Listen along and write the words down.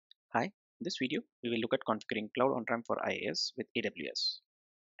Hi, in this video we will look at configuring Cloud On-Ramp for IaaS with AWS.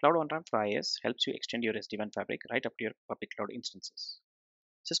 Cloud On-Ramp for IaaS helps you extend your SD-WAN fabric right up to your public cloud instances.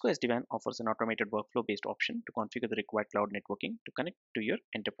 Cisco SD-WAN offers an automated workflow-based option to configure the required cloud networking to connect to your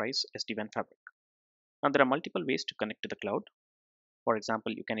enterprise SD-WAN fabric. Now there are multiple ways to connect to the cloud. For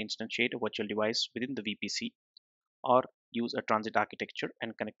example, you can instantiate a virtual device within the VPC or use a transit architecture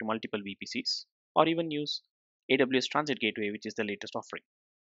and connect to multiple VPCs, or even use AWS Transit Gateway, which is the latest offering.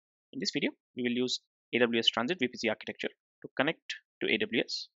 In this video, we will use AWS Transit VPC architecture to connect to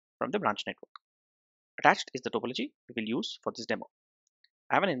AWS from the branch network. Attached is the topology we will use for this demo.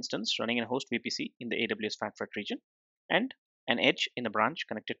 I have an instance running in a host VPC in the AWS Frankfurt region and an edge in a branch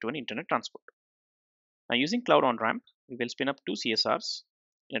connected to an internet transport. Now, using Cloud On-Ramp, we will spin up two CSRs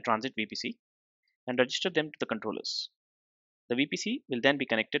in a transit VPC and register them to the controllers. The VPC will then be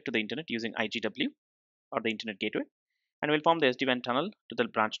connected to the internet using IGW or the internet gateway and will form the SD-WAN tunnel to the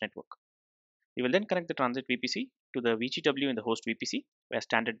branch network. We will then connect the transit VPC to the VGW in the host VPC via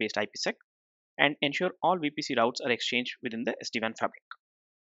standard-based IPsec and ensure all VPC routes are exchanged within the SD-WAN fabric.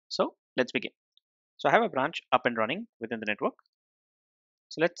 So let's begin. So I have a branch up and running within the network.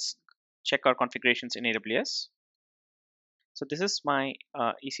 So let's check our configurations in AWS. So this is my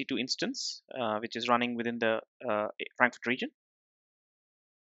EC2 instance, which is running within the Frankfurt region.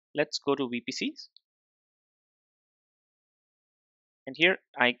 Let's go to VPCs. And here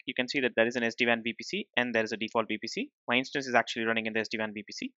you can see that there is an SD-WAN VPC and there is a default VPC. My instance is actually running in the SD-WAN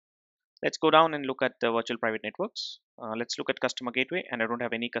VPC. Let's go down and look at the virtual private networks. Let's look at customer gateway, and I don't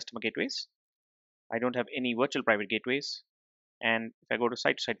have any customer gateways. I don't have any virtual private gateways. And if I go to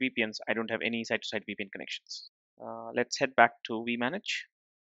site-to-site VPNs, I don't have any site-to-site VPN connections. Let's head back to vManage.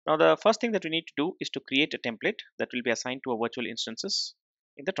 Now the first thing that we need to do is to create a template that will be assigned to our virtual instances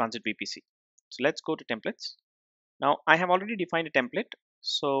in the transit VPC. So let's go to templates. Now I have already defined a template,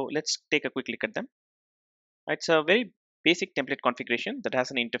 so let's take a quick look at them. It's a very basic template configuration that has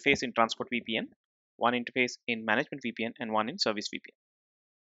an interface in transport VPN, one interface in management VPN, and one in service VPN.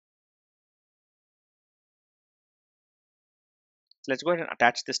 So let's go ahead and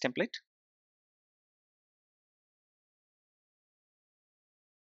attach this template.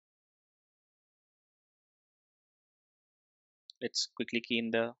 Let's quickly key in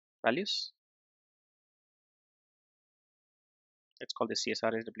the values. Let's call this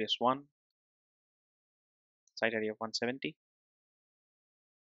CSR SDWAN, site ID of 170.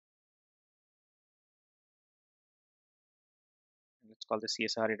 And let's call this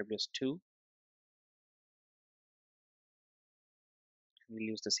CSR AWS2. We'll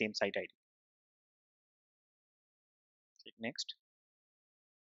use the same site ID. Click next.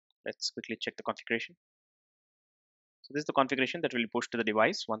 Let's quickly check the configuration. So this is the configuration that will be pushed to the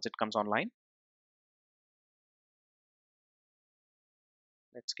device once it comes online.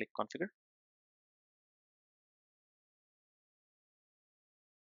 Let's click configure.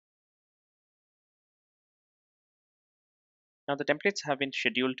 Now the templates have been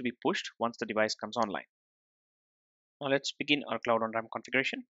scheduled to be pushed once the device comes online. Now let's begin our Cloud On-Ramp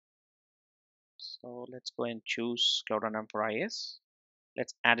configuration. So let's go and choose Cloud On-Ramp for IaaS.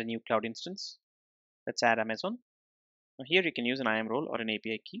 Let's add a new cloud instance. Let's add Amazon. Now here you can use an IAM role or an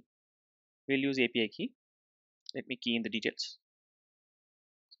API key. We'll use API key. Let me key in the details.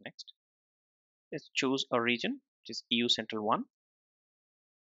 Next, let's choose a region, which is EU Central 1.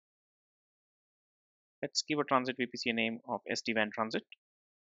 Let's give a transit VPC a name of SD-WAN Transit.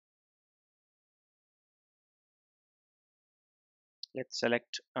 Let's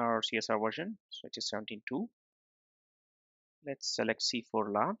select our CSR version, which is 17.2. Let's select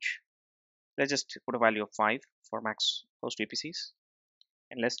C4 large. Let's just put a value of 5 for max host VPCs.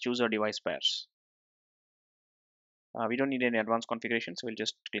 And let's choose our device pairs. We don't need any advanced configuration, so we'll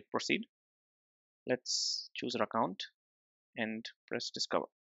just click proceed. Let's choose our account and press discover.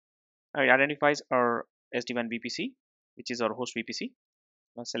 Now it identifies our SD-WAN VPC, which is our host VPC.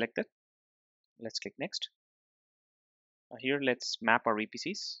 Now select that. Let's click next. Here let's map our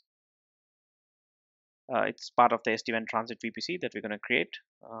VPCs. It's part of the SD-WAN transit VPC that we're going to create,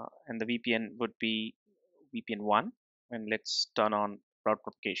 and the VPN would be VPN 1. And let's turn on route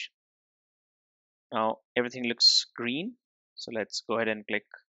propagation. Now everything looks green, so let's go ahead and click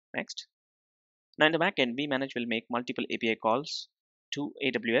next. Now in the backend, vManage will make multiple API calls to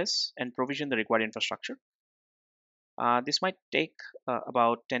AWS and provision the required infrastructure. This might take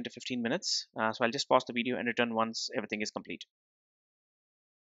about 10 to 15 minutes, so I'll just pause the video and return once everything is complete.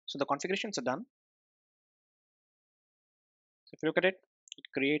 So the configurations are done. So if you look at it, it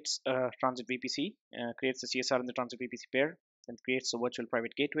creates a transit VPC, creates the CSR in the transit VPC pair, then creates a virtual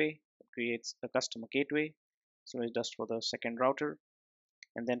private gateway, creates a customer gateway, so it's just for the second router,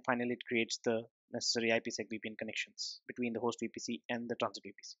 And then finally it creates the necessary IPsec VPN connections between the host VPC and the transit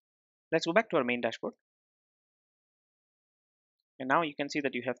VPC. Let's go back to our main dashboard. And now you can see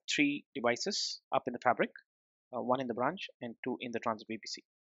that you have 3 devices up in the fabric, 1 in the branch and 2 in the transit VPC.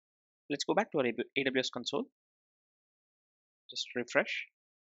 Let's go back to our AWS console. Just refresh.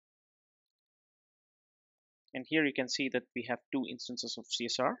 And here you can see that we have 2 instances of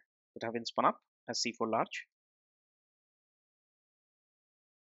CSR that have been spun up as C4 large.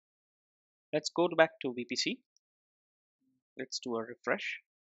 Let's go back to VPC. Let's do a refresh.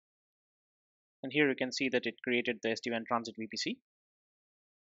 And here you can see that it created the SD-WAN transit VPC.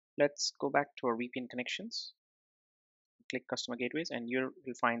 Let's go back to our VPN connections. Click customer gateways, and you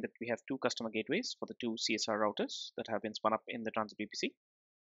will find that we have 2 customer gateways for the 2 CSR routers that have been spun up in the transit VPC.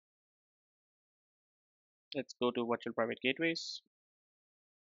 Let's go to virtual private gateways.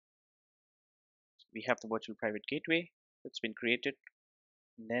 We have the virtual private gateway that's been created.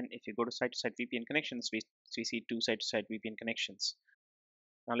 And then if you go to site-to-site VPN connections, we see 2 site-to-site VPN connections.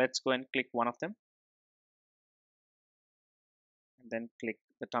 Now let's go and click one of them. And then click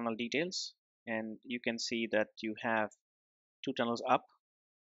the tunnel details. And you can see that you have 2 tunnels up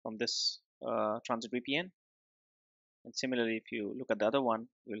from this transit VPN. And similarly, if you look at the other one,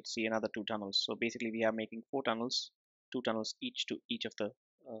 you'll see another 2 tunnels. So basically we are making 4 tunnels, 2 tunnels each to each of the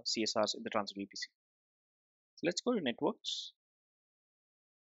CSRs in the transit VPC. So let's go to networks.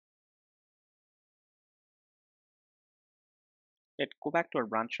 Let's go back to our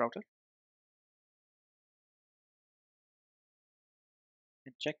branch router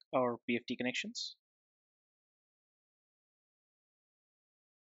and check our BFT connections.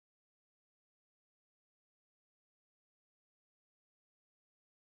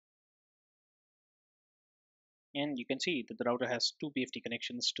 And you can see that the router has 2 BFT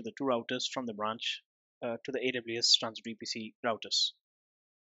connections to the 2 routers from the branch to the AWS transit VPC routers.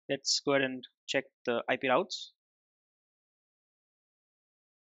 Let's go ahead and check the IP routes.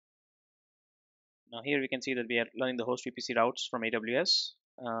 Now here we can see that we are learning the host VPC routes from AWS,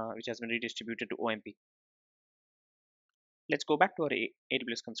 which has been redistributed to OMP. Let's go back to our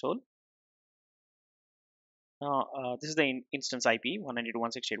AWS console. Now this is the instance IP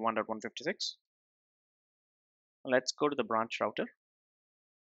 192.168.1.156. Let's go to the branch router.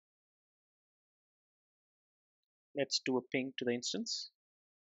 Let's do a ping to the instance.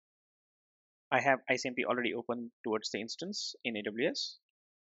 I have ICMP already open towards the instance in AWS.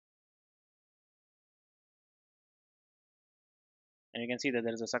 And you can see that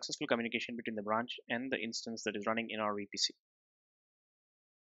there is a successful communication between the branch and the instance that is running in our VPC.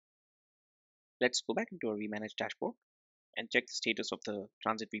 Let's go back into our vManage dashboard and check the status of the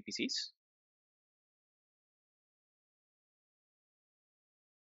transit VPCs.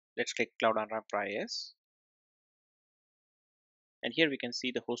 Let's click Cloud On-Ramp for IaaS. And here we can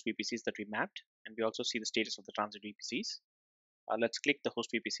see the host VPCs that we mapped, and we also see the status of the transit VPCs. Let's click the host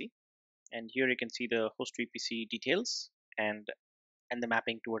VPC, and here you can see the host VPC details and the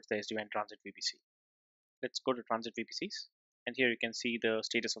mapping towards the SD-WAN transit VPC. Let's go to transit VPCs, and here you can see the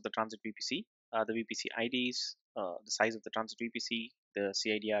status of the transit VPC, the VPC IDs, the size of the transit VPC, the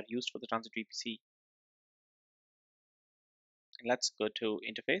CIDR used for the transit VPC. And let's go to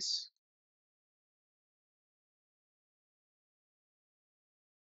interface.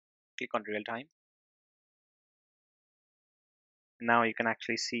 Click on real time. Now you can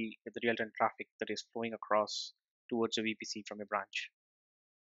actually see the real-time traffic that is flowing across towards the VPC from a branch.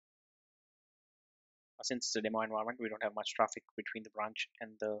 Since it's a demo environment, we don't have much traffic between the branch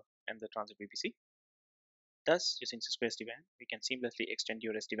and the transit VPC. Thus, using Cisco SD-WAN, we can seamlessly extend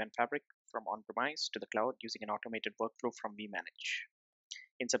your SD-WAN fabric from on-premise to the cloud using an automated workflow from vManage.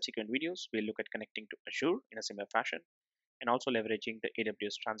 In subsequent videos, we'll look at connecting to Azure in a similar fashion, and also leveraging the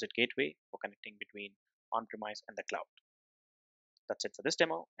AWS Transit Gateway for connecting between on-premise and the cloud. That's it for this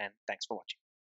demo, and thanks for watching.